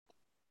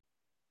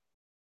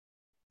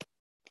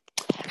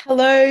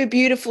Hello,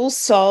 beautiful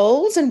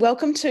souls, and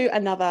welcome to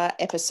another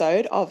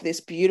episode of this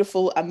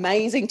beautiful,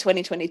 amazing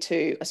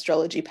 2022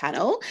 astrology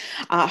panel.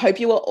 I hope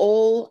you are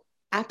all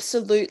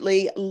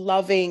absolutely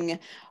loving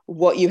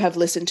what you have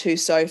listened to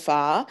so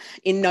far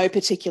in no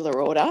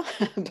particular order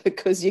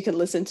because you can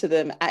listen to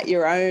them at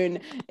your own,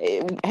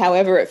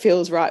 however it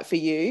feels right for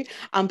you.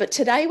 But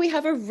today we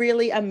have a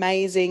really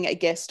amazing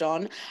guest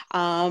on,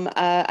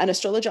 an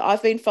astrologer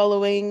I've been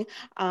following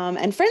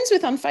and friends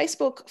with on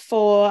Facebook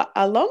for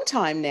a long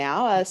time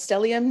now, a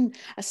stellium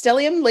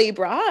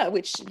Libra,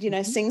 which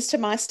Mhm. sings to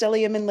my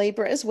stellium in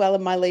Libra as well,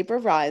 and my Libra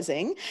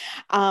rising.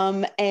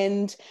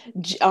 And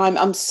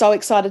I'm so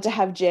excited to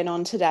have Jen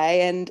on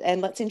today,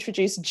 and let's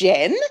introduce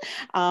Jen,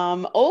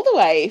 all the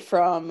way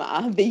from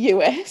the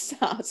US.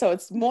 So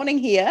it's morning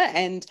here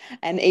and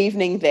an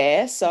evening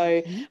there.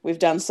 So Mhm. we've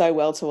done so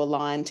well to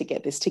align to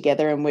get this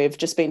together, and we've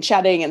just been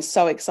chatting and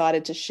so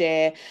excited to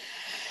share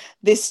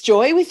this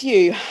joy with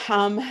you.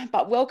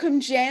 But welcome,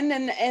 Jen,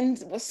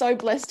 and we're so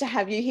blessed to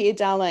have you here,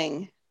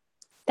 darling.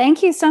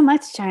 Thank you so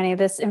much, Johnny.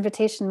 This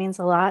invitation means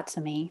a lot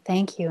to me.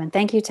 Thank you. And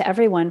thank you to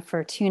everyone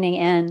for tuning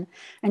in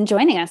and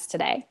joining us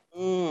today.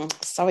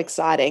 So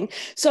exciting.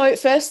 So,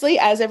 firstly,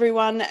 as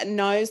everyone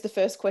knows, the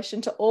first question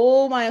to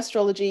all my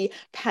astrology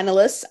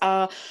panelists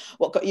are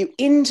what got you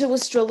into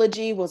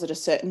astrology? Was it a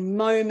certain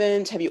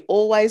moment? Have you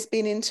always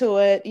been into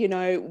it?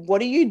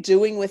 What are you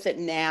doing with it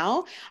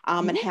now?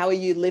 And Mhm. how are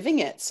you living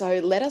it? So,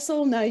 let us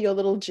all know your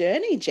little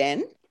journey,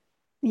 Jen.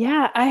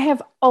 Yeah, I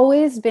have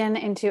always been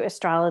into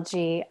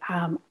astrology.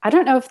 I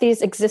don't know if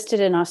these existed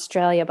in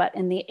Australia, but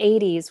in the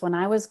 80s, when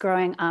I was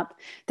growing up,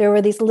 there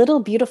were these little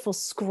beautiful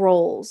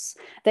scrolls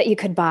that you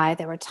could buy.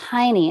 They were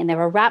tiny and they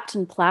were wrapped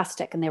in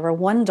plastic and they were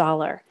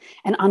 $1.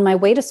 And on my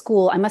way to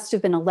school, I must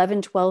have been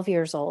 11, 12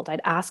 years old.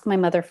 I'd ask my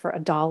mother for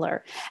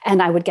 $1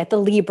 and I would get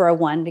the Libra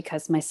one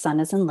because my son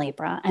is in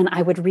Libra. And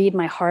I would read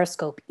my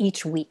horoscope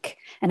each week.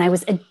 And I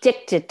was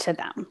addicted to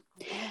them.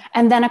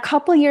 And then a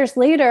couple years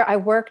later, I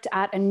worked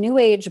at a New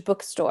Age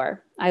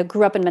bookstore. I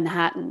grew up in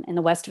Manhattan in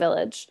the West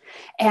Village,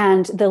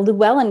 and the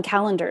Llewellyn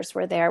calendars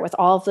were there with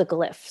all of the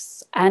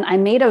glyphs. And I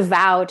made a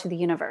vow to the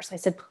universe. I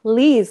said,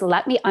 please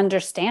let me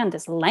understand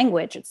this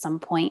language at some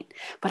point.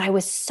 But I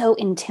was so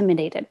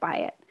intimidated by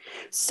it.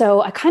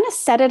 So I kind of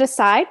set it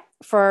aside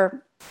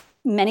for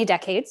many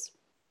decades.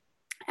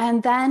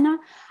 And then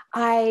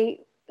I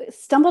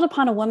stumbled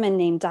upon a woman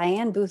named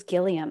Diane Booth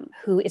Gilliam,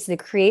 who is the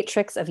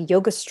creatrix of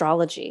yoga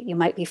astrology. You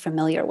might be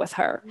familiar with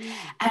her. Mm.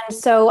 And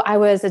so I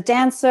was a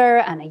dancer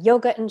and a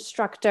yoga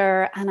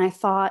instructor, and I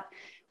thought,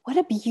 what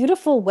a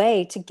beautiful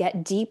way to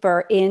get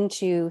deeper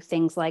into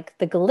things like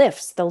the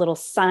glyphs, the little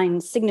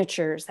sign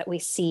signatures that we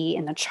see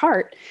in the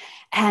chart.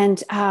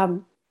 And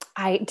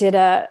I did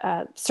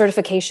a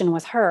certification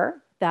with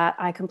her that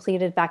I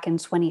completed back in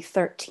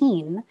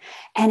 2013.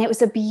 And it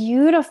was a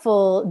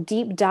beautiful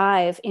deep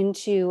dive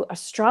into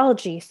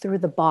astrology through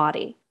the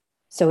body.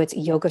 So it's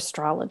yoga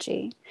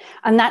astrology.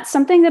 And that's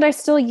something that I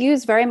still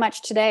use very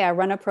much today. I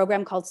run a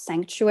program called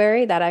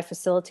Sanctuary that I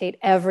facilitate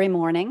every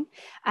morning.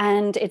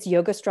 And it's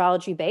yoga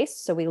astrology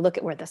based. So we look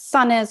at where the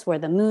sun is, where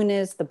the moon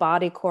is, the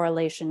body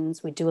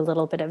correlations. We do a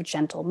little bit of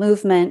gentle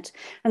movement.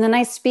 And then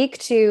I speak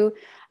to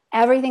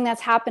everything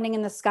that's happening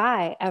in the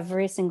sky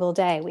every single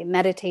day. We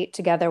meditate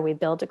together, we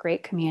build a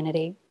great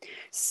community.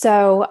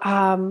 So,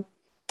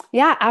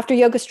 yeah, after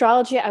yoga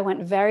astrology, I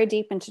went very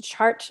deep into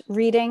chart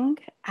reading.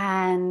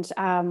 And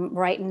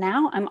right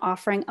now, I'm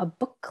offering a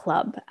book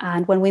club.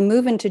 And when we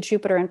move into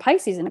Jupiter and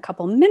Pisces in a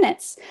couple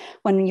minutes,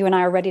 when you and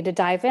I are ready to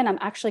dive in, I'm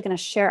actually going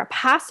to share a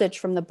passage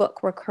from the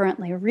book we're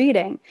currently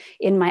reading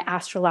in my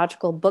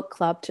astrological book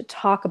club to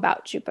talk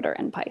about Jupiter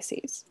and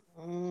Pisces.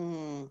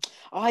 Mm.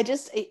 Oh,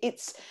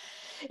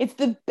 it's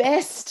the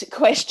best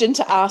question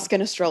to ask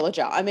an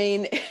astrologer. I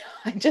mean,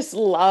 I just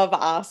love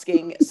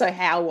asking, so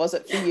how was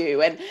it for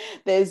you? And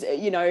there's,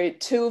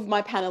 two of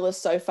my panelists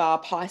so far,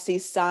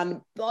 Pisces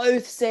Sun,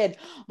 both said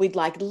we'd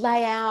like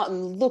lay out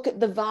and look at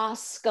the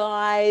vast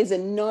skies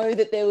and know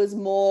that there was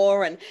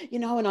more. And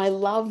I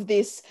love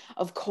this.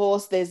 Of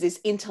course, there's this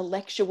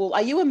intellectual.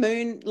 Are you a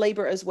moon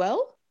Libra as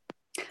well?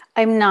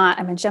 I'm not,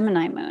 I'm a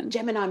Gemini moon.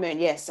 Gemini moon,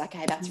 yes.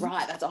 Okay, that's Mhm.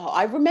 right.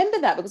 I remember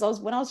that because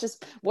when I was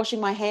just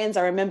washing my hands,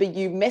 I remember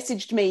you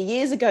messaged me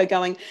years ago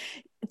going,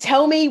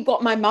 tell me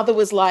what my mother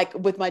was like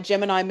with my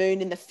Gemini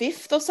moon in the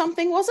fifth or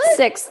something, was it?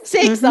 Sixth.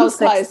 Sixth, that was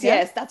Sixth, close. yeah.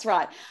 Yes, that's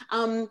right.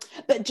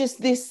 But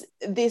just this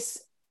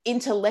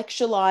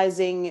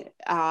intellectualizing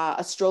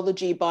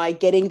astrology by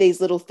getting these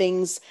little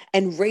things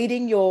and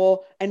reading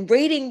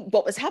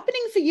what was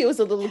happening for you as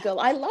a little girl.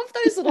 I love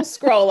those little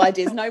scroll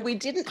ideas. No, we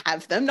didn't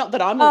have them, not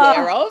that I'm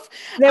aware Oh, of.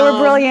 they were Um,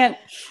 brilliant.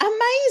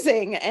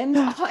 Amazing. And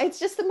it's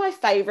just my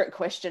favorite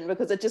question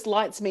because it just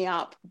lights me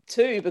up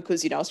too,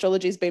 because,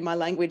 astrology has been my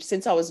language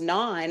since I was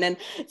 9. And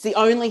it's the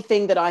only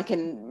thing that I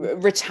can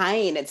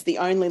retain. It's the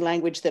only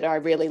language that I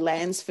really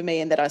lands for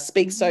me and that I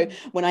speak. So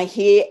when I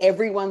hear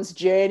everyone's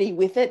journey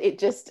with it,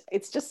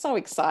 it's just so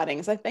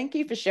exciting. So thank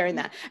you for sharing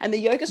that. And the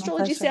yoga My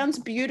astrology pleasure. sounds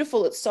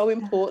beautiful. It's so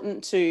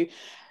important to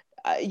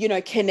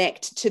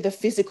connect to the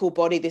physical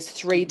body, this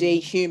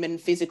 3D human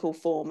physical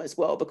form as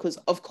well, because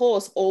of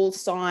course all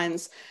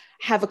signs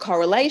have a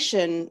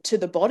correlation to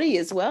the body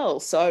as well.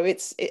 So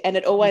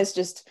it always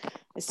just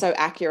is so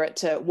accurate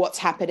to what's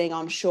happening,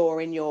 I'm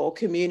sure, in your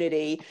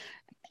community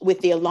with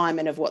the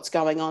alignment of what's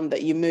going on,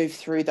 that you move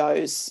through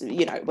those,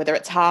 whether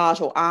it's heart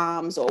or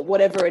arms or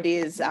whatever it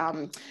is,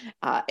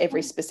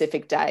 every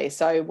specific day.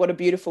 So what a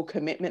beautiful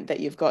commitment that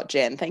you've got,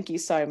 Jen. Thank you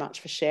so much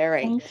for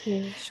sharing. Thank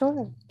you.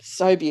 Sure.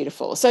 So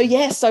beautiful. So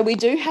yes, so we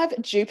do have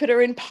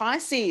Jupiter in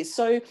Pisces.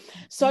 So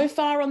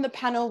far on the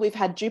panel, we've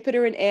had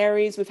Jupiter in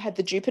Aries, we've had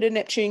the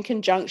Jupiter-Neptune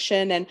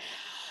conjunction,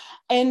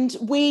 and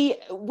we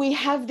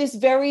have this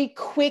very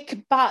quick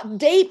but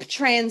deep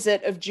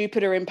transit of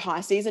Jupiter in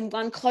Pisces, and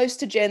one close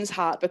to Jen's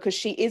heart because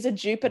she is a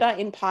Jupiter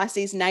in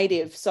Pisces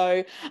native.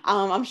 So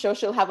I'm sure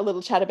she'll have a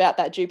little chat about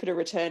that Jupiter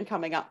return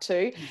coming up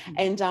too.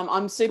 And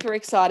I'm super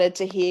excited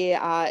to hear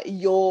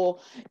your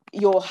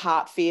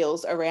heart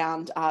feels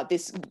around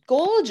this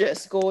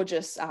gorgeous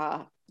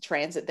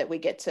transit that we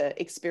get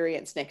to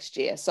experience next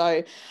year.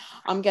 So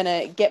I'm going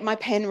to get my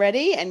pen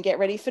ready and get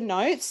ready for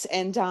notes,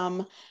 and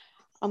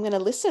I'm going to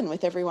listen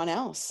with everyone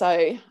else. So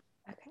okay.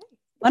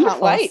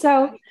 Wonderful. Can't wait.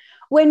 So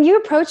when you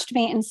approached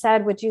me and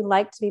said, would you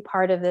like to be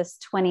part of this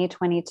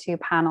 2022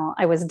 panel?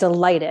 I was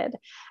delighted.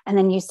 And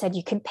then you said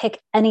you could pick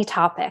any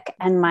topic,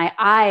 and my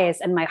eyes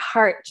and my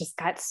heart just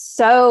got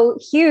so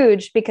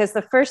huge, because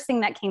the first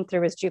thing that came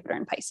through was Jupiter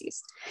in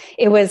Pisces.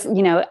 It was, a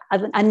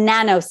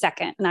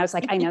nanosecond. And I was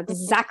like, I know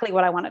exactly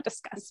what I want to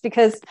discuss,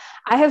 because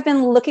I have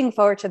been looking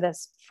forward to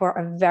this for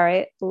a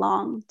very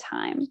long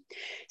time.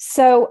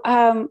 So,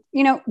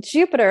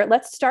 Jupiter,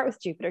 let's start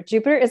with Jupiter.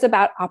 Jupiter is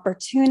about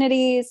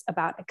opportunities,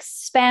 about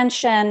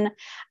expansion,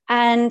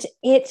 and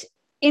it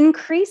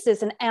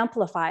increases and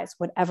amplifies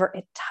whatever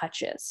it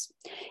touches.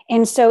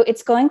 And so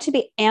it's going to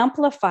be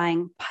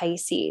amplifying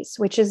Pisces,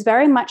 which is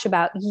very much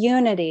about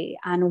unity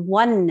and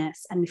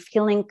oneness and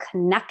feeling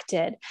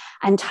connected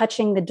and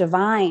touching the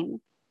divine.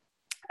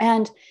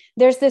 And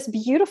there's this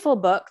beautiful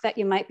book that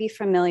you might be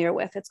familiar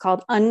with. It's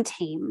called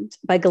Untamed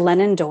by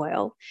Glennon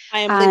Doyle. I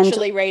am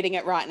literally reading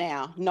it right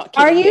now. Not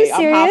kidding you. Are you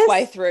serious? I'm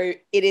halfway through.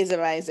 It is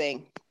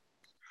amazing.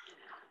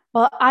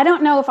 Well, I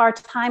don't know if our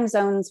time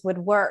zones would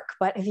work,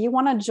 but if you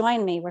want to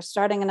join me, we're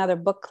starting another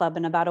book club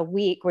in about a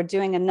week. We're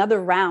doing another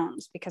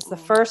round because the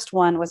first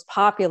one was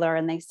popular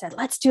and they said,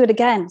 let's do it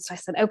again. So I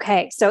said,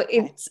 okay. So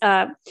it's,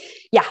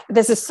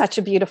 this is such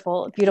a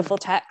beautiful, beautiful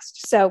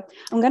text. So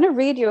I'm going to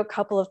read you a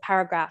couple of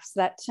paragraphs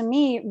that to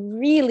me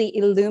really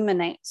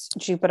illuminates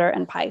Jupiter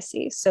and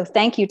Pisces. So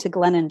thank you to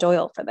Glennon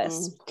Doyle for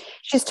this.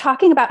 She's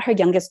talking about her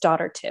youngest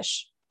daughter,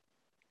 Tish.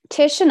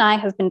 Tish and I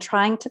have been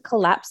trying to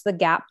collapse the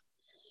gap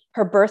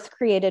her birth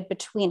created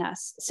between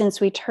us since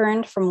we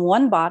turned from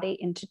one body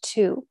into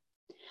two.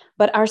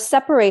 But our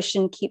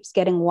separation keeps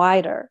getting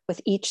wider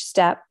with each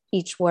step,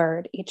 each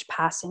word, each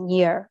passing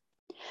year.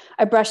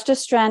 I brushed a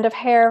strand of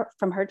hair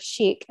from her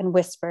cheek and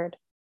whispered,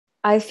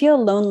 I feel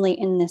lonely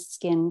in this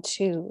skin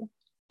too.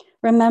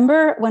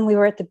 Remember when we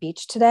were at the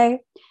beach today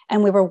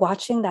and we were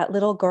watching that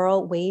little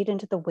girl wade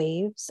into the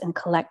waves and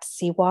collect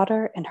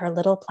seawater in her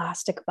little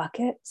plastic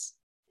buckets?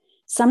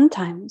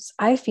 Sometimes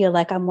I feel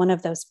like I'm one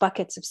of those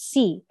buckets of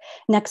sea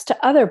next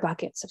to other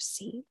buckets of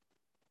sea,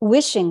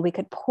 wishing we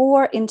could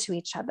pour into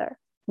each other,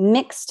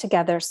 mix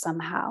together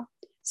somehow,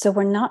 so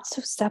we're not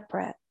so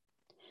separate.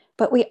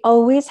 But we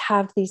always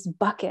have these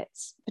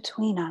buckets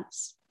between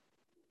us.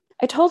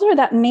 I told her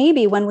that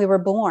maybe when we were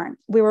born,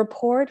 we were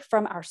poured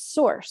from our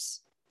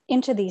source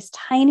into these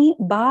tiny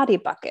body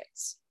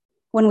buckets.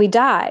 When we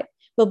die,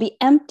 we'll be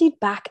emptied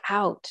back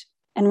out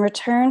and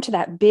return to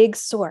that big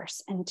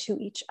source and to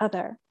each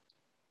other.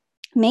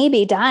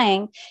 Maybe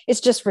dying is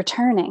just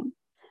returning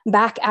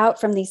back out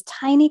from these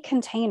tiny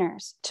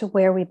containers to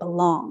where we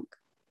belong.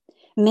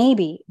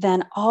 Maybe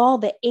then all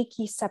the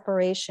achy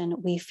separation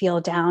we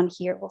feel down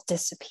here will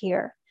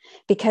disappear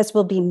because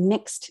we'll be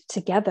mixed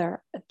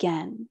together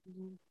again.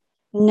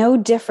 No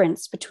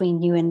difference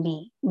between you and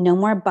me. No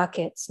more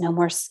buckets, no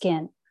more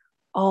skin.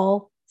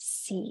 All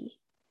sea.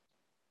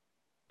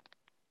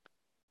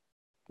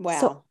 Wow.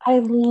 So I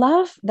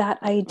love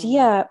that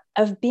idea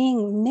of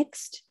being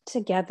mixed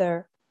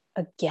together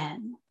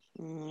again.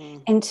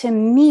 And to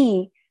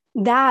me,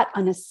 that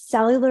on a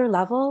cellular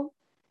level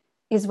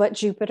is what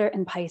Jupiter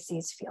in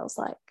Pisces feels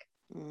like.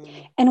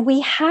 And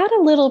we had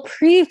a little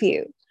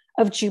preview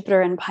of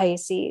Jupiter in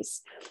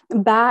Pisces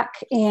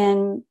back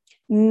in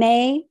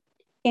May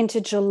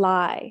into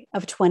July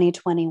of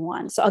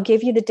 2021. So I'll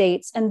give you the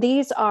dates, and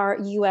these are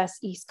US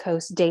East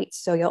Coast dates,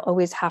 so you'll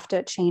always have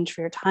to change for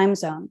your time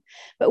zone.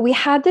 But we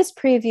had this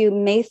preview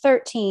May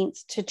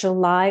 13th to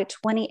July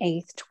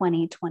 28th,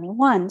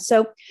 2021.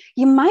 So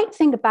you might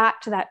think back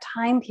to that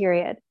time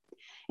period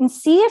and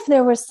see if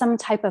there was some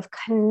type of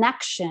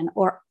connection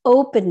or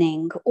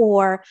opening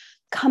or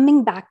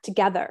coming back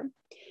together.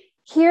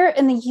 here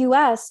in the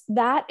US,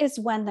 that is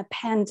when the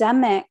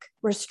pandemic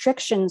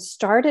restrictions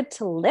started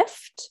to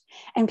lift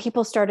and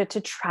people started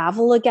to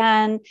travel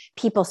again.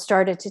 People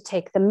started to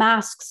take the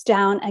masks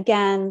down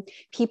again.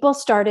 People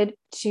started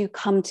to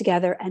come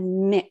together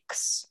and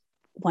mix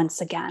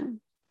once again.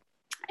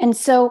 And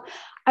so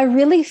I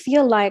really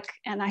feel like,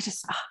 and I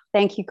just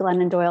thank you,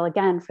 Glennon Doyle,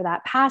 again for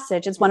that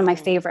passage. It's one of my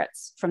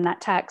favorites from that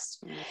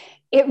text.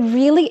 It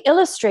really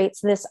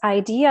illustrates this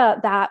idea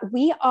that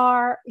we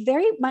are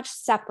very much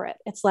separate.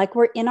 It's like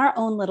we're in our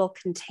own little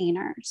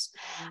containers.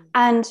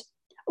 And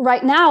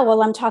right now,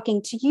 while I'm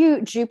talking to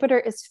you, Jupiter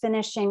is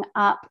finishing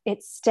up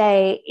its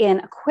stay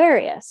in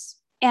Aquarius.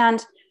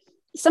 And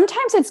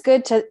sometimes it's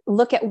good to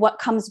look at what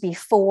comes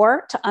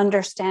before to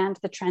understand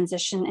the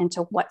transition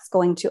into what's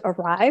going to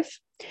arrive.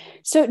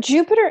 So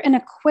Jupiter in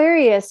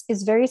Aquarius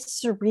is very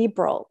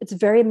cerebral. It's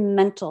very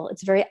mental.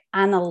 It's very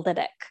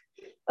analytic.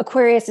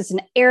 Aquarius is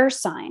an air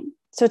sign.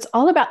 So it's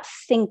all about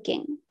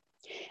thinking.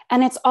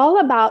 And it's all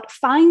about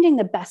finding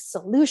the best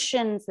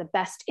solutions, the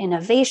best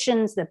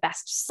innovations, the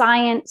best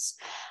science.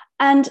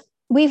 And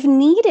we've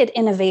needed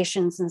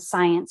innovations in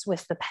science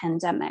with the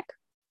pandemic.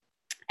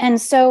 And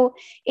so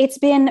it's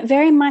been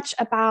very much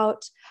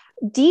about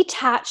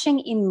detaching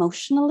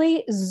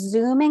emotionally,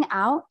 zooming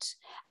out,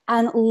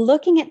 and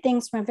looking at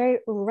things from a very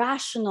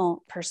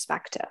rational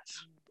perspective.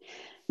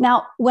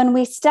 Now, when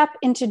we step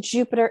into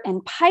Jupiter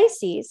in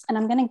Pisces, and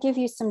I'm going to give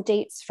you some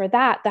dates for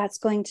that, that's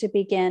going to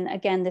begin,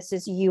 again, this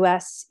is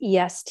US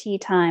EST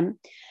time.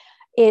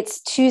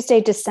 It's Tuesday,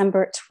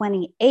 December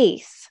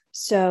 28th.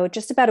 So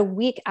just about a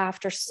week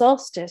after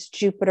solstice,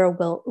 Jupiter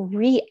will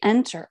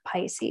re-enter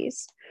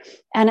Pisces.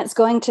 And it's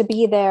going to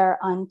be there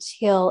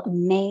until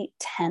May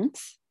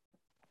 10th.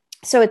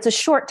 So it's a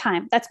short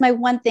time. That's my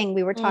one thing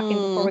we were talking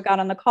before we got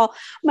on the call.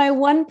 My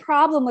one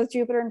problem with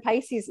Jupiter and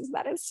Pisces is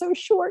that it's so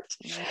short.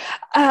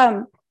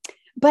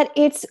 But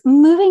it's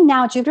moving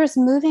now. Jupiter's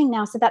moving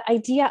now. So that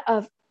idea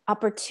of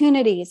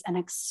opportunities and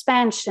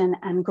expansion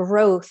and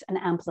growth and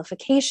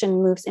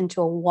amplification moves into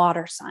a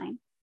water sign.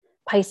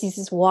 Pisces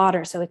is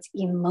water, so it's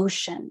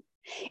emotion.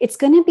 It's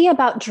going to be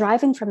about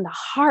driving from the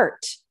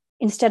heart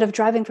instead of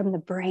driving from the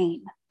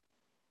brain.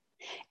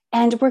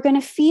 And we're going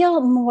to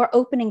feel more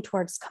opening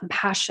towards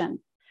compassion,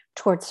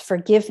 towards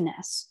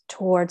forgiveness,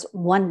 towards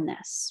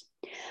oneness.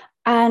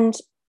 And,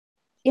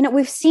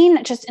 we've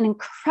seen just an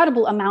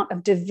incredible amount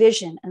of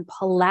division and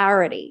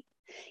polarity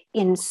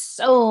in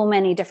so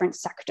many different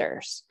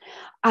sectors.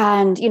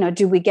 And,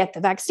 do we get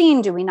the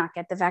vaccine? Do we not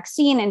get the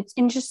vaccine? And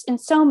in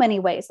so many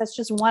ways, that's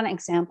just one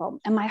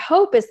example. And my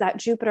hope is that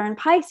Jupiter in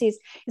Pisces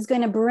is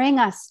going to bring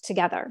us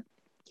together.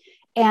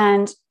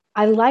 And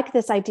I like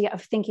this idea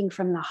of thinking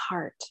from the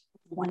heart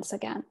once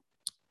again.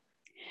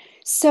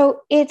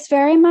 So it's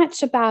very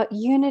much about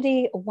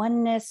unity,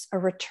 oneness, a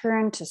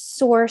return to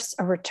source,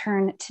 a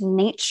return to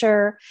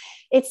nature.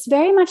 It's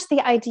very much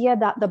the idea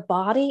that the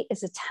body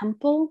is a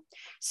temple.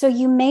 So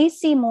you may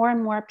see more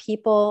and more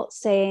people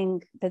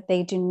saying that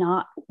they do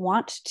not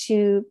want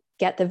to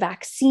get the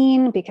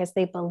vaccine because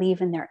they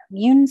believe in their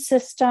immune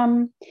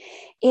system.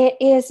 It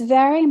is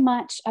very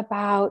much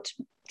about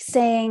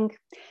saying,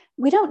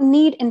 we don't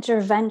need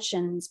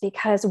interventions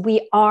because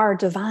we are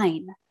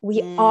divine.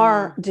 We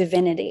are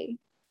divinity.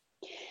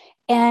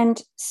 And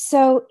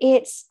so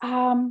it's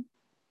a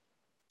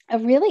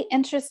really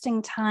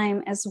interesting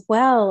time as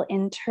well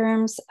in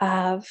terms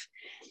of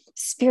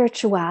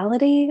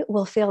spirituality.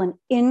 We'll feel an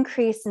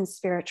increase in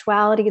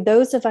spirituality.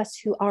 Those of us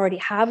who already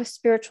have a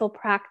spiritual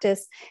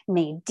practice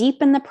may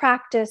deepen the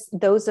practice.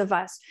 Those of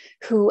us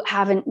who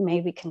haven't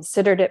maybe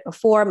considered it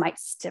before might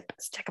stick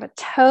a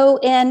toe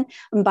in.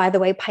 And by the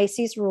way,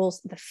 Pisces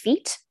rules the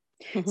feet.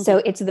 So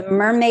it's the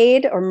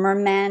mermaid or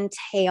merman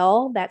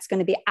tail that's going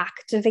to be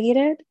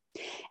activated.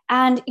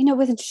 And,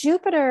 with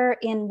Jupiter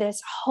in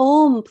this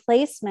home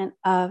placement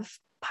of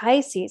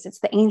Pisces, it's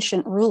the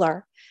ancient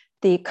ruler.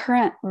 The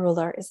current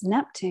ruler is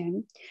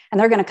Neptune, and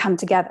they're going to come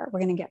together.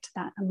 We're going to get to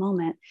that in a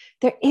moment.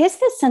 There is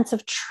this sense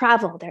of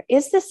travel. There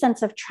is this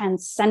sense of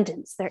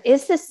transcendence. There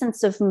is this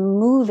sense of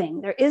moving.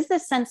 There is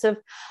this sense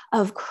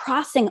of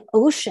crossing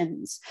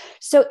oceans.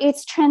 So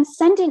it's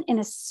transcendent in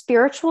a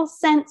spiritual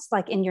sense,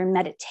 like in your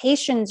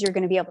meditations, you're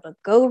going to be able to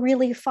go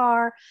really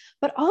far,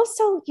 but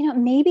also,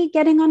 maybe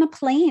getting on a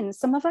plane.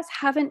 Some of us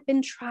haven't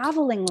been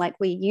traveling like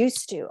we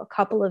used to a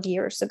couple of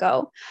years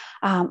ago,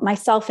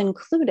 myself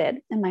included,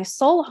 and my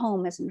soul home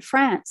is in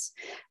France.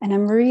 And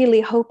I'm really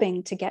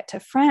hoping to get to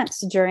France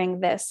during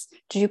this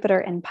Jupiter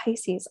and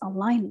Pisces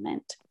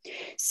alignment.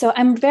 So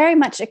I'm very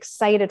much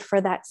excited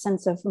for that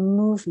sense of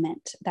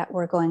movement that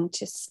we're going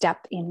to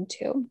step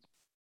into.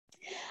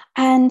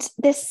 And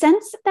this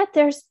sense that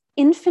there's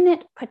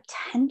infinite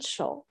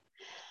potential.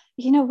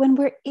 When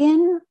we're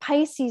in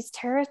Pisces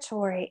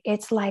territory,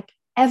 it's like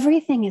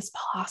everything is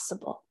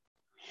possible.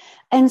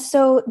 And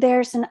so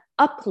there's an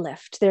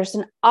uplift, there's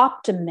an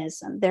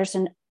optimism, there's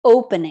an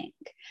opening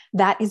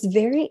that is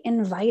very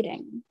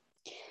inviting.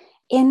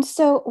 And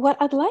so what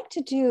I'd like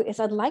to do is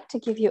I'd like to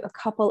give you a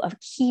couple of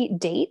key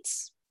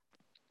dates.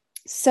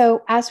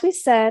 So as we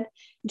said,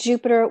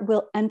 Jupiter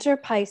will enter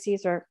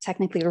Pisces, or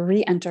technically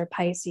re-enter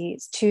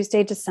Pisces,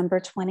 Tuesday, December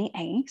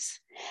 28th.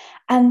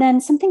 And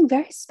then something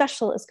very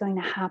special is going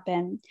to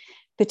happen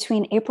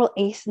between April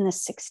 8th and the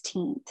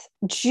 16th.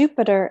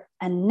 Jupiter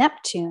and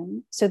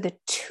Neptune, so the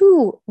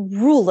two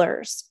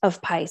rulers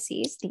of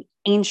Pisces, the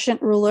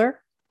ancient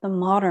ruler, the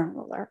modern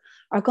ruler,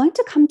 are going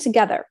to come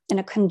together in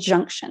a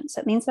conjunction.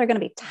 So it means they're going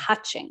to be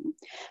touching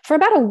for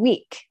about a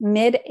week,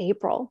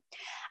 mid-April.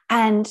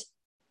 And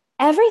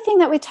everything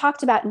that we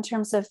talked about in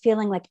terms of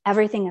feeling like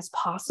everything is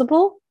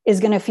possible is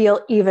going to feel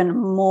even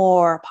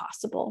more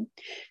possible.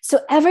 So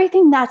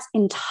everything that's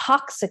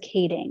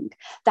intoxicating,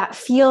 that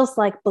feels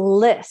like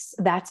bliss,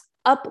 that's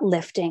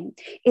uplifting,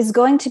 is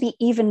going to be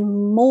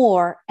even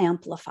more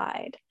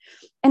amplified.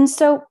 And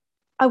so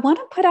I want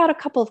to put out a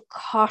couple of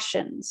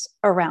cautions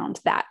around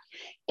that.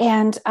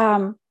 And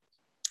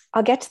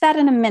I'll get to that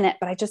in a minute,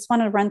 but I just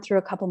want to run through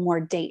a couple more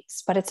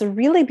dates. But it's a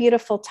really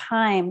beautiful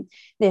time,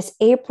 this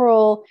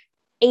April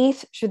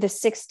 8th through the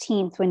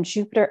 16th, when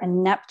Jupiter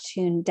and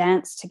Neptune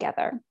dance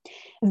together.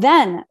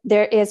 Then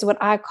there is what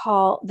I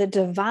call the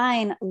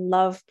divine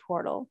love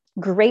portal,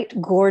 great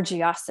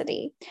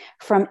gorgiosity,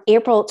 from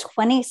April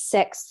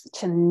 26th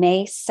to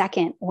May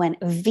 2nd, when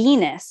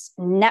Venus,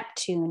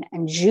 Neptune,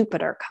 and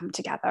Jupiter come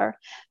together.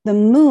 The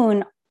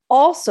moon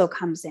also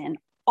comes in,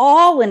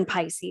 all in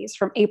Pisces,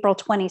 from April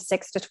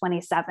 26th to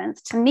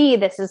 27th. To me,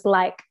 this is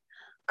like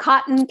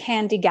cotton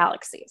candy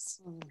galaxies.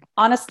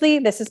 Honestly,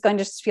 this is going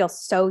to just feel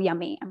so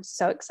yummy. I'm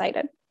so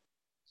excited.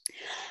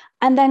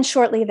 And then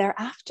shortly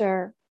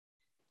thereafter,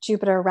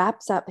 Jupiter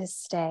wraps up his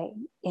stay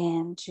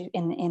in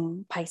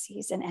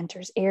Pisces and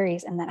enters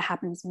Aries, and that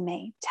happens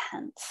May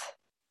 10th.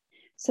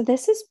 So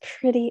this is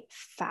pretty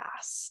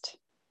fast.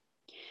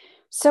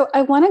 So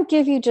I want to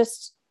give you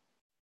just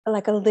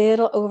like a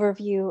little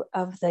overview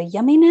of the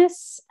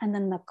yumminess and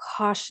then the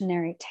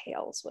cautionary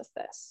tales with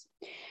this.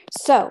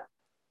 So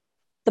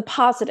the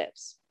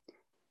positives: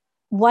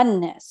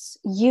 oneness,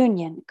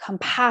 union,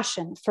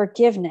 compassion,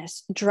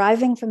 forgiveness,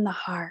 driving from the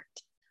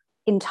heart,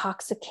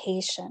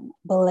 intoxication,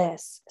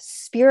 bliss,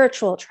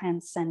 spiritual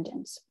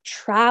transcendence,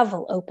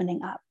 travel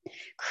opening up,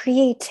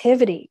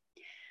 creativity.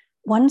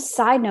 One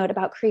side note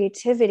about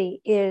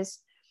creativity is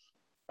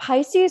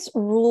Pisces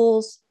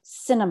rules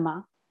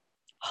cinema,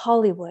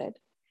 Hollywood.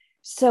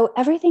 So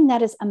everything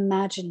that is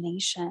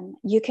imagination,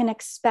 you can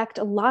expect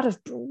a lot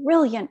of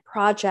brilliant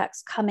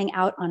projects coming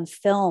out on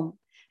film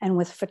and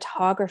with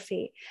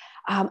photography.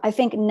 I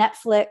think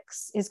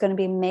Netflix is going to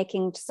be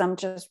making some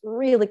just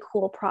really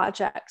cool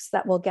projects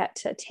that we'll get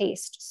to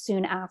taste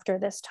soon after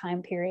this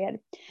time period.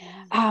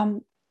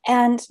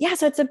 And yeah,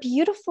 so it's a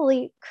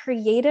beautifully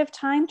creative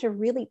time to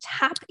really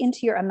tap into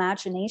your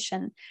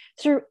imagination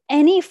through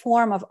any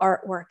form of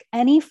artwork,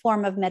 any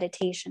form of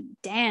meditation,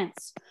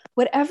 dance,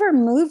 whatever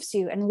moves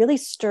you and really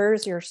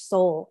stirs your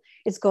soul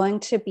is going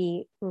to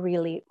be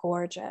really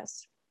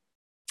gorgeous.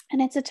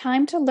 And it's a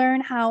time to learn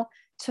how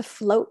to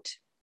float,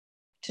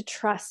 to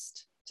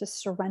trust, to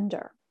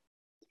surrender.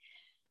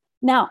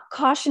 Now,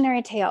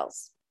 cautionary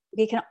tales.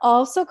 We can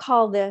also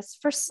call this,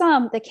 for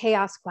some, the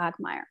chaos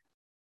quagmire.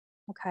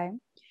 Okay.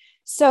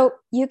 So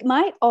you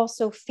might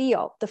also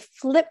feel the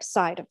flip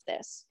side of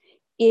this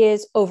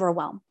is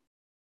overwhelm.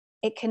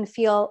 It can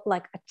feel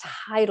like a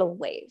tidal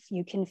wave.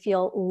 You can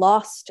feel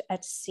lost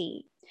at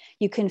sea.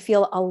 You can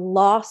feel a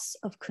loss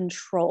of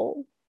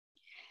control.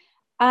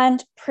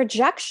 And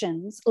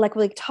projections, like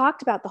we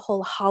talked about the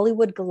whole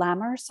Hollywood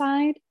glamour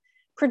side,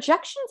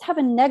 projections have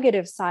a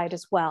negative side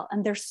as well,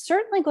 and they're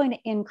certainly going to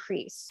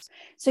increase.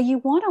 So you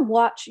want to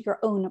watch your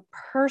own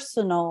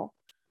personal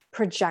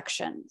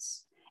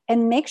projections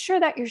and make sure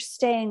that you're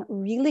staying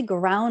really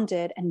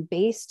grounded and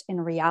based in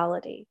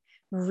reality,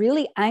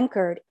 really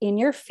anchored in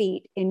your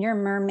feet, in your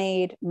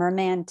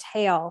merman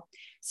tail,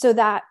 so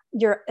that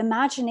your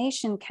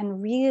imagination can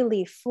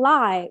really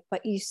fly,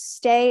 but you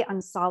stay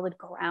on solid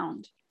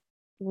ground.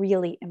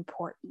 Really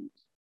important.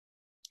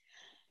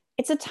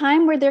 It's a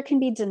time where there can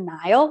be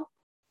denial,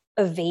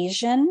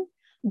 evasion.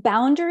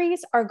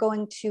 Boundaries are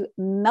going to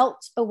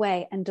melt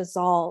away and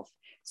dissolve.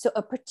 So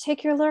a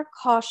particular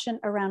caution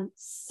around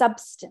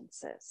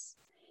substances.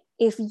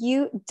 If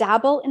you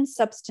dabble in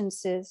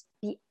substances,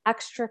 be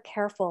extra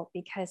careful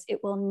because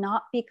it will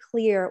not be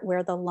clear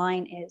where the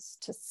line is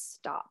to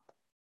stop.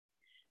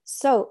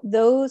 So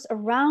those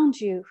around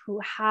you who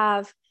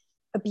have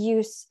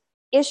abuse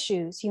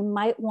issues, you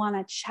might want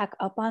to check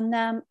up on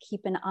them,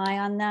 keep an eye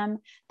on them.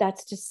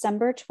 That's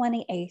December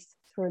 28th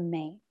through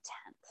May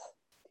 10th.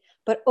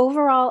 But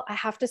overall, I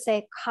have to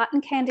say,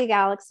 cotton candy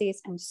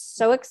galaxies, I'm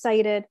so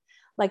excited.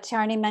 Like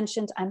Tiarni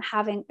mentioned, I'm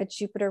having a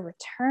Jupiter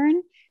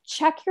return.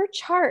 Check your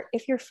chart.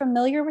 If you're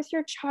familiar with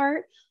your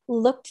chart,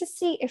 look to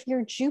see if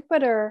your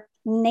Jupiter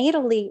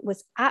natally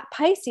was at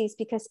Pisces,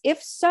 because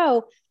if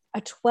so,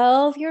 a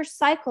 12-year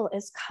cycle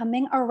is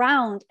coming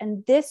around.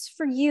 And this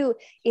for you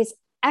is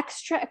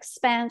extra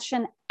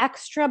expansion,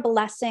 extra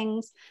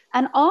blessings,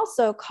 and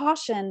also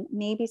caution,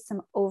 maybe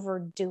some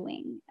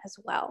overdoing as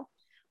well,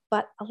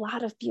 but a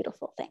lot of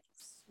beautiful things.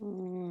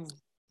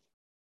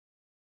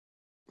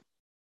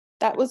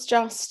 That was It's a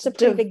just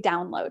pretty big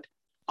download.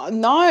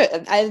 no,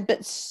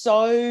 but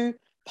so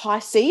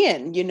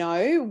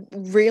Piscean,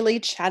 really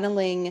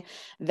channeling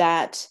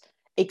that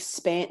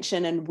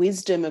expansion and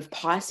wisdom of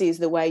Pisces,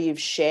 the way you've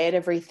shared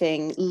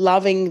everything,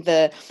 loving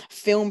the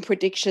film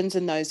predictions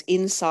and those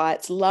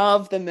insights,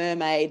 love the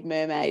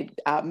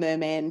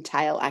merman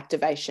tail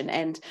activation.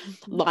 And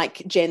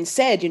like Jen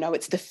said,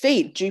 it's the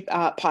feet.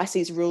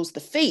 Pisces rules the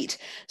feet.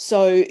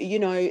 So,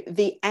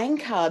 the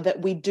anchor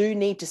that we do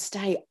need to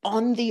stay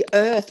on the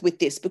earth with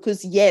this,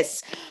 because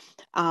yes,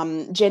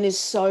 Jen is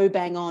so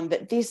bang on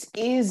that this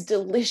is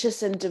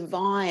delicious and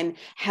divine.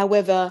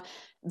 However,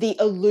 the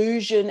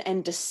illusion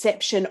and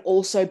deception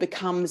also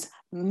becomes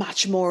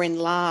much more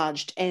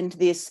enlarged, and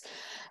this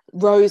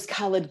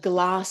rose-colored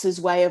glasses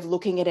way of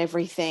looking at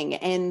everything.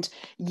 And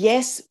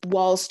yes,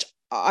 whilst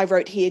I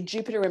wrote here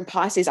Jupiter and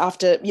Pisces,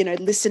 after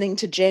listening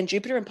to Jen,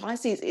 Jupiter and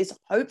Pisces is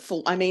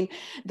hopeful. I mean,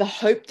 the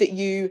hope that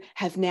you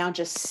have now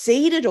just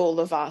seeded all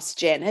of us,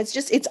 Jen, I've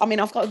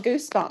got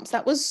goosebumps.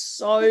 That was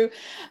so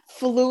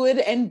fluid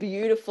and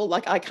beautiful.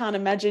 Like, I can't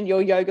imagine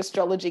your yoga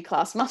astrology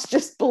class must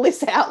just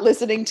bliss out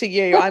listening to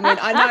you. I mean,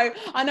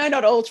 I know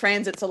not all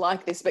transits are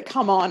like this, but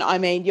come on, I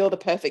mean, you're the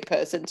perfect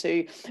person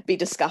to be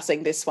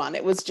discussing this one.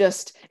 It was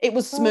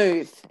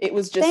smooth. It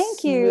was just thank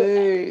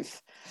smooth. You.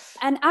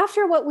 And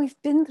after what we've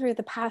been through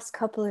the past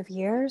couple of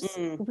years,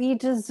 we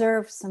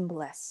deserve some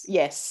bliss.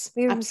 Yes,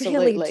 we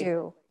absolutely. Really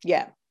do.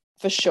 Yeah,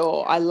 for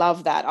sure. I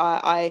love that.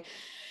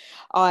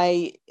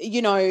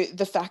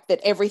 The fact that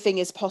everything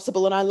is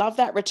possible. And I love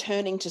that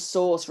returning to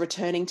source,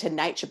 returning to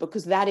nature,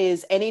 because that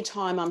is,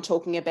 anytime I'm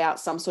talking about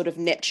some sort of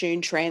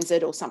Neptune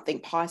transit or something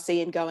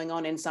Piscean going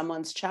on in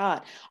someone's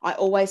chart, I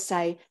always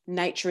say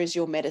nature is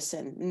your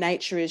medicine.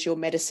 Nature is your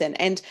medicine.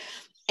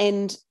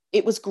 And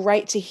it was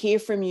great to hear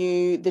from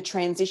you the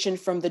transition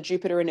from the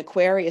Jupiter in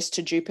Aquarius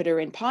to Jupiter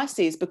in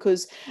Pisces,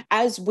 because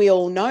as we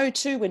all know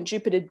too, when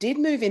Jupiter did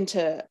move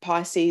into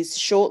Pisces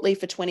shortly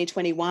for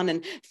 2021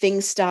 and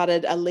things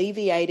started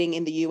alleviating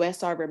in the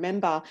US, I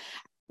remember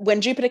when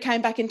Jupiter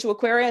came back into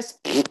Aquarius,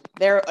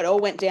 there it all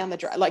went down the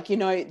drain. Like,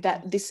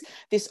 that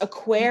this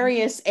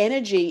Aquarius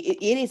energy,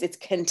 it's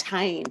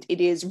contained, it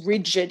is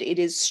rigid, it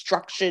is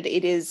structured,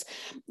 it is,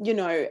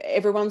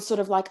 everyone's sort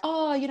of like,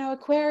 oh,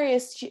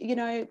 Aquarius,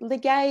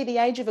 Ligay, the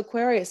age of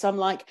Aquarius. I'm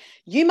like,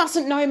 you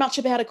mustn't know much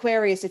about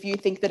Aquarius if you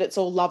think that it's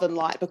all love and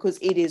light, because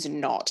it is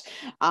not.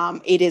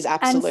 It is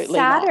absolutely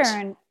not. And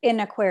Saturn in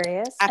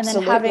Aquarius,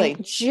 absolutely. And then having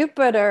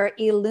Jupiter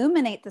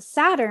illuminate the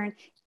Saturn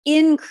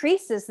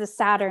increases the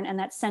Saturn and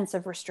that sense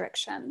of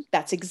restriction.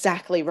 That's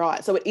exactly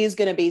right. So it is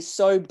going to be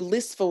so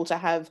blissful to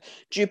have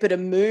Jupiter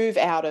move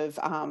out of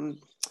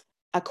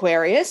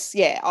Aquarius.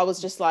 Yeah, I was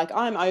just like,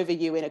 I'm over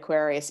you in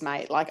Aquarius,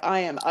 mate. Like, I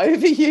am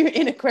over you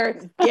in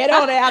Aquarius. Get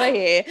on out of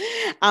here.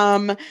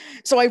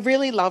 So I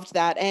really loved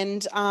that.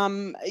 And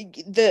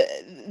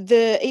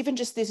the even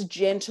just this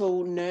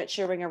gentle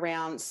nurturing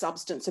around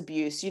substance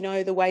abuse,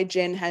 the way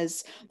Jen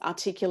has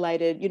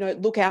articulated,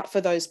 look out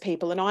for those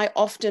people. And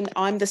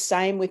I'm the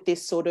same with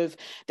this sort of,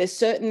 there's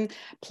certain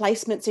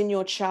placements in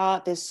your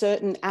chart, there's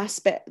certain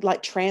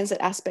like transit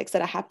aspects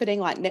that are happening,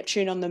 like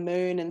Neptune on the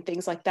moon and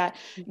things like that.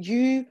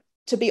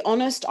 To be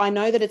honest, I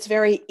know that it's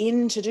very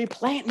in to do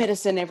plant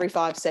medicine every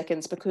 5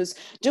 seconds, because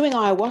doing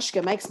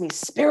ayahuasca makes me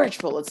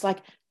spiritual. It's like,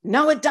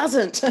 no, it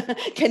doesn't.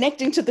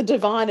 Connecting to the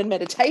divine and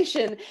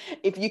meditation,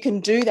 if you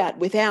can do that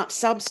without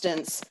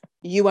substance,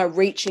 you are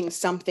reaching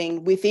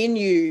something within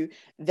you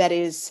that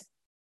is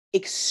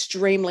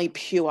extremely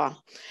pure.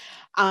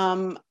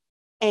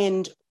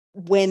 And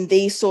when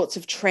these sorts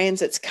of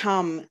transits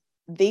come,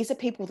 these are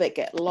people that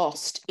get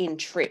lost in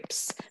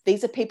trips.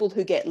 These are people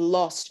who get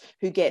lost,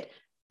 who get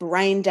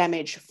brain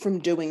damage from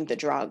doing the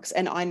drugs.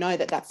 And I know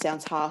that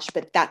sounds harsh,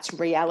 but that's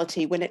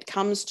reality. When it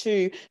comes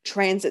to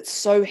transits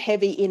so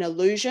heavy in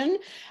illusion,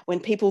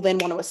 when people then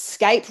want to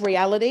escape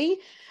reality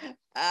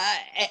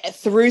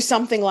through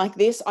something like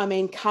this, I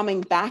mean,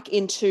 coming back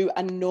into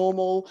a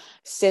normal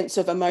sense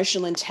of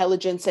emotional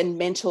intelligence and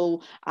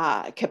mental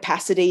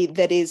capacity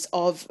that is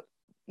of,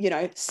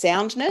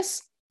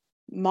 soundness,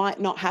 might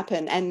not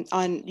happen. And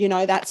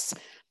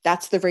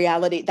that's the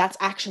reality. That's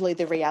actually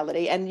the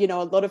reality. And,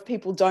 a lot of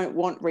people don't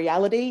want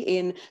reality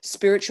in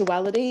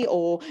spirituality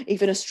or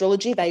even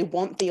astrology. They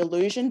want the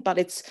illusion, but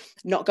it's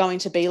not going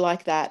to be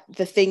like that.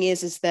 The thing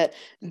is that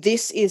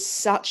this is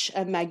such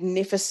a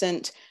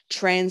magnificent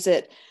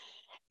transit,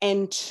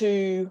 and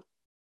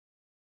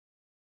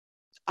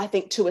I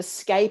think to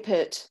escape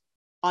it,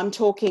 I'm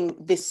talking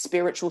this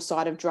spiritual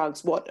side of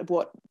drugs.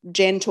 What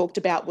Jen talked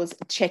about was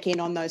check in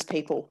on those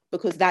people,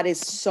 because that is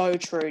so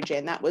true,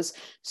 Jen. That was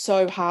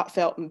so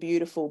heartfelt and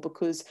beautiful,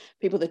 because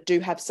people that do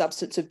have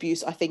substance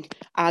abuse, I think,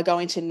 are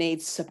going to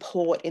need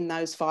support in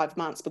those 5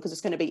 months, because it's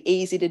going to be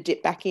easy to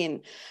dip back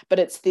in. But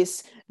it's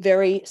this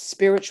very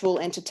spiritual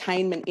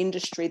entertainment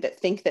industry that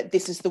think that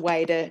this is the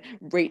way to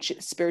reach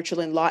spiritual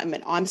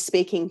enlightenment. I'm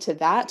speaking to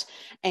that.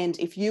 And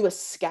if you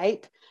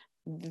escape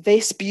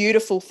this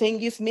beautiful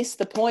thing, you've missed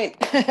the point.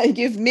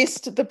 You've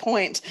missed the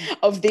point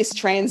of this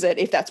transit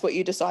if that's what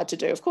you decide to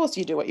do. Of course,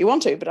 you do what you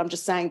want to, but I'm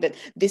just saying that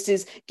this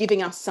is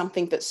giving us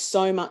something that's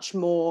so much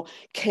more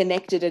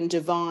connected and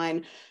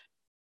divine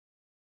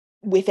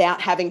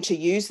without having to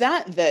use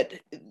that's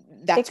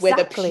exactly where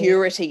the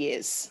purity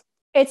is.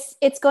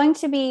 It's going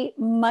to be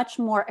much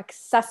more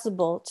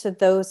accessible to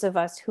those of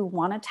us who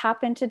want to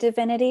tap into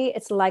divinity.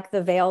 It's like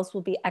the veils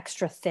will be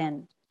extra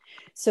thin.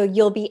 So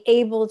you'll be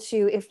able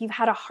to, if you've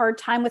had a hard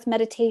time with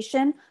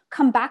meditation,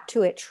 come back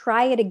to it,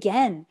 try it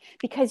again,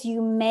 because you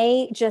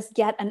may just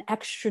get an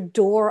extra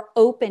door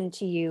open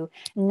to you.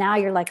 Now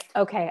you're like,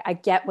 okay, I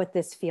get what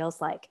this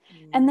feels like.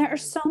 And there are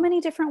so many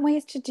different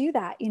ways to do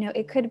that. You know,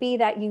 it could be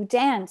that you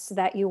dance,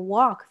 that you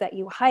walk, that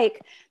you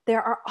hike.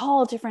 There are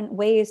all different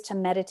ways to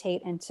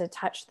meditate and to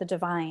touch the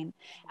divine.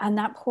 And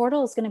that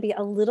portal is going to be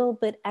a little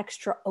bit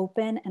extra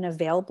open and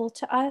available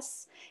to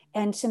us.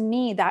 And to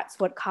me, that's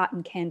what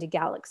Cotton Candy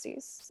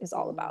Galaxies is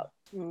all about.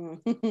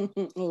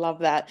 Love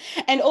that.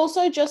 And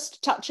also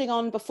just touching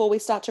on, before we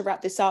start to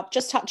wrap this up,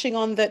 just touching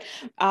on that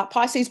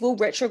Pisces will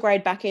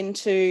retrograde back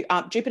into,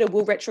 Jupiter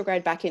will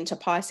retrograde back into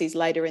Pisces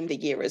later in the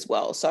year as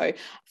well. So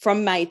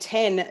from May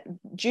 10,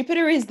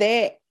 Jupiter is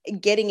there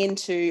getting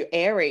into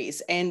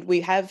Aries, and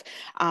we have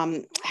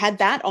had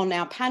that on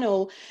our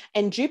panel.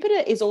 And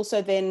Jupiter is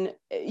also then,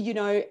 you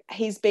know,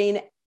 he's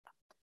been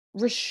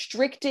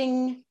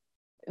restricting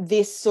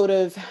this sort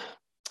of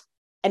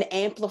and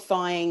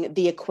amplifying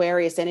the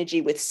Aquarius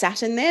energy with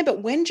Saturn there. But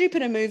when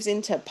Jupiter moves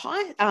into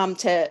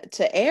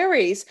to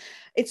Aries,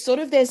 it's sort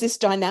of, there's this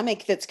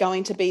dynamic that's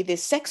going to be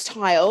this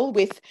sextile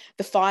with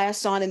the fire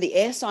sign and the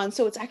air sign.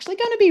 So it's actually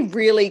going to be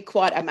really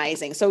quite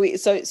amazing. So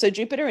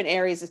Jupiter in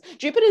Aries,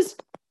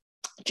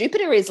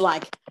 Jupiter is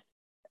like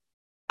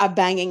a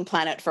banging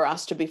planet for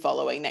us to be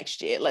following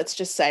next year. Let's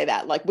just say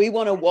that. Like, we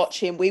want to watch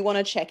him. We want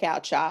to check our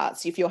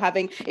charts. If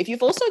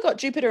you've also got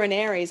Jupiter in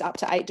Aries up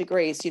to 8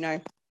 degrees, you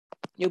know,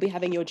 you'll be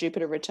having your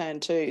Jupiter return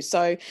too.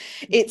 So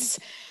it's,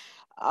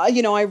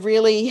 you know, I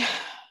really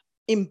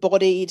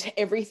embodied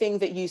everything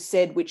that you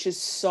said, which is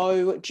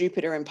so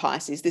Jupiter and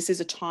Pisces. This is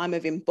a time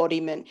of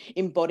embodiment,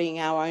 embodying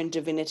our own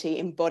divinity,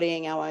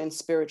 embodying our own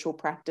spiritual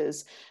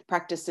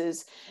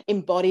practices,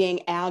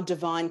 embodying our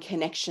divine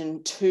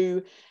connection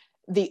to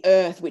the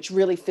earth, which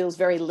really feels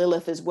very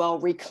Lilith as well,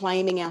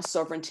 reclaiming our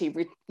sovereignty,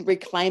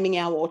 reclaiming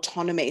our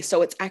autonomy.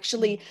 So it's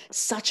actually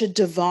such a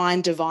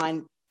divine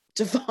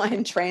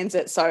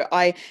transit. So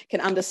I can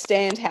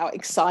understand how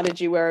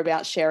excited you were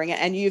about sharing it.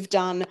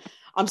 And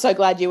I'm so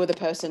glad you were the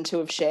person to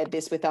have shared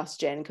this with us,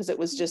 Jen, because it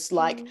was just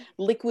like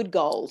liquid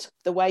gold.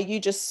 The way you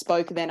just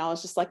spoke then, I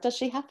was just like, does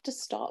she have to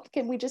stop?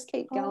 Can we just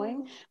keep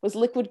going? It was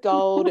liquid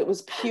gold. It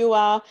was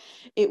pure.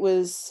 It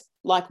was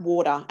like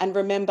water. And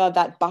remember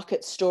that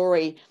bucket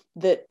story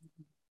that,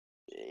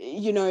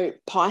 you know,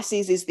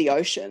 Pisces is the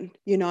ocean,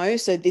 you know,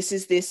 so this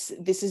is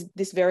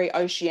this very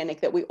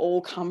oceanic, that we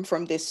all come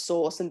from this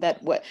source. And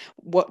that what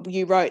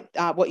you wrote,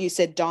 what you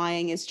said,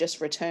 dying is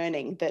just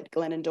returning, that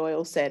Glennon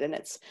Doyle said. And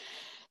it's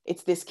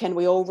this, can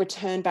we all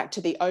return back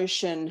to the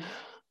ocean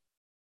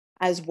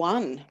as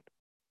one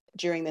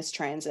during this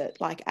transit,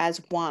 like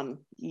as one,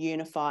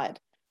 unified,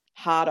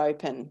 heart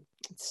open.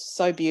 It's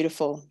so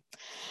beautiful.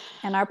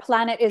 And our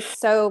planet is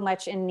so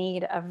much in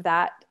need of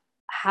that,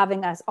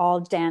 having us all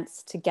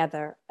dance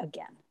together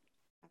again.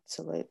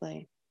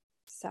 Absolutely.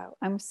 So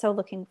I'm so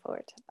looking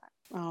forward to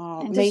that. Oh,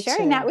 and just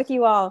sharing that with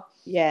you all.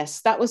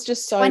 Yes, that was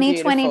just so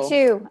 2022.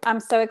 Beautiful. I'm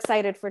so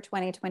excited for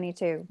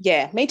 2022.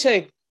 Yeah, me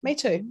too.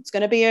 It's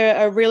going to be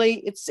a really,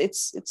 it's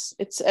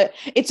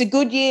a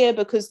good year,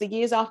 because the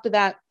years after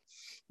that,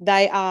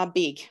 they are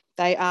big.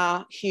 They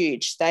are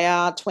huge. They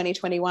are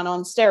 2021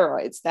 on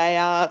steroids. They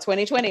are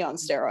 2020 on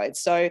steroids.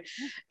 So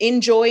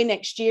enjoy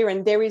next year.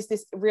 And there is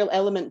this real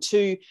element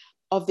too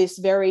of this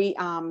very,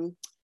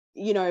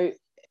 you know,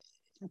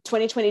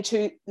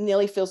 2022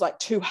 nearly feels like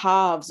two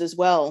halves as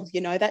well.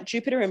 You know, that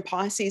Jupiter in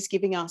Pisces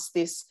giving us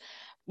this,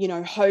 you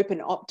know, hope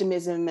and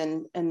optimism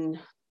and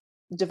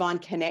divine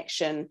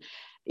connection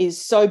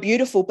is so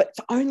beautiful, but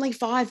for only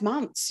 5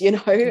 months, you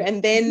know,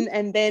 and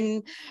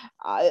then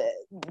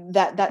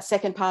that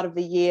second part of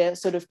the year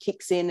sort of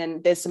kicks in,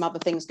 and there's some other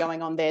things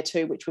going on there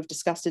too, which we've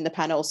discussed in the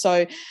panel.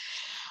 So,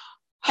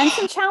 and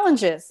some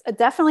challenges,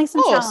 definitely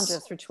some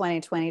challenges for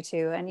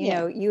 2022. And, you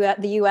know,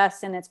 the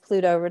US and its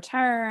Pluto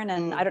return.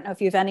 And I don't know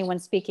if you have anyone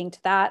speaking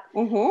to that.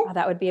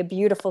 That would be a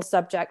beautiful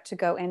subject to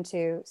go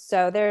into.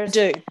 So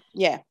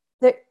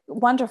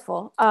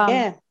wonderful.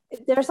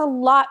 There's a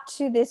lot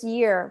to this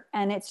year,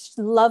 and it's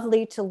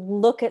lovely to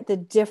look at the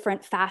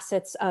different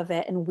facets of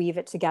it and weave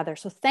it together.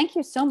 So thank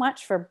you so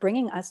much for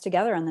bringing us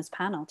together on this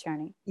panel,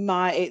 Tierney.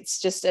 It's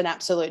just an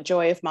absolute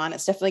joy of mine.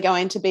 It's definitely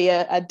going to be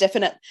a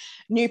definite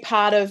new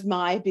part of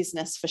my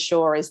business for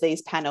sure, is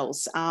these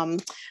panels.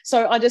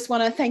 So I just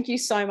want to thank you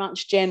so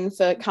much, Jen,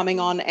 for coming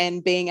on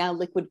and being our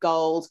liquid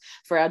gold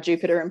for our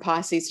Jupiter and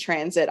Pisces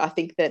transit. I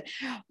think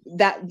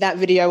that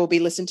video will be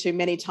listened to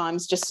many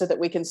times, just so that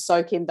we can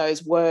soak in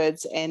those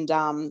words and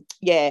And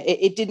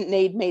it didn't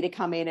need me to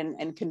come in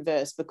and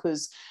converse,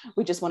 because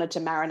we just wanted to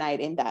marinate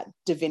in that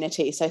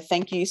divinity. So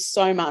thank you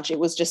so much. It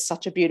was just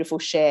such a beautiful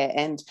share,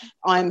 and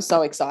I'm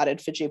so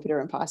excited for Jupiter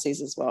and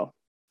Pisces as well.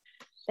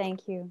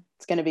 Thank you.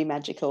 It's going to be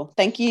magical.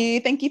 Thank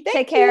you.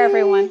 Take care,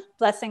 everyone.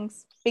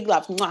 Blessings. Big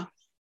love. Mwah.